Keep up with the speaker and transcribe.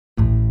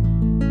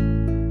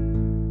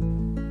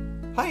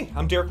Hi,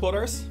 I'm Derrick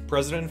Wlodarz,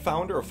 president and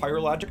founder of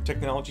Firelogic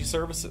Technology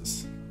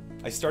Services.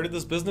 I started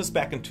this business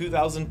back in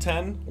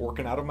 2010,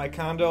 working out of my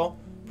condo,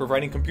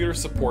 providing computer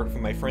support for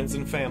my friends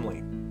and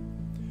family.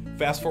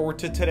 Fast forward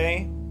to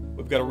today,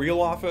 we've got a real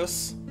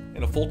office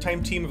and a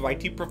full-time team of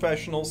IT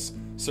professionals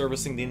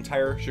servicing the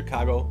entire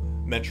Chicago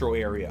metro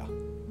area.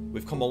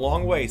 We've come a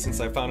long way since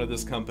I founded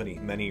this company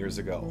many years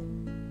ago.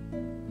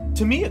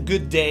 To me, a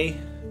good day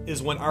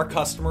is when our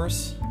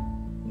customers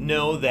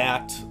know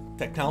that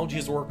technology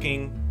is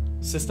working,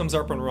 systems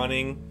are up and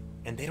running,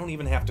 and they don't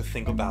even have to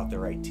think about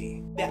their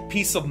IT. That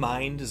peace of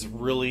mind is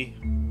really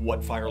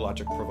what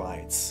Firelogic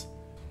provides.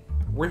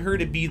 We're here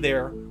to be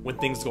there when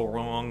things go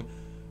wrong,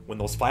 when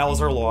those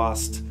files are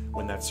lost,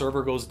 when that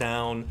server goes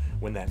down,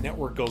 when that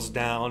network goes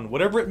down,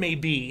 whatever it may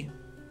be.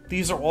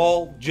 These are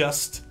all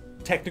just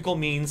technical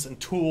means and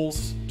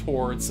tools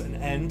towards an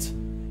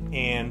end,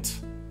 and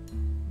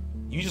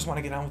you just want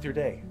to get on with your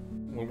day.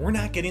 When we're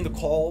not getting the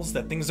calls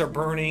that things are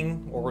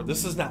burning, or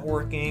this is not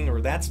working,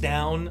 or that's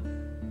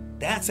down,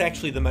 that's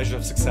actually the measure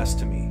of success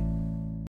to me.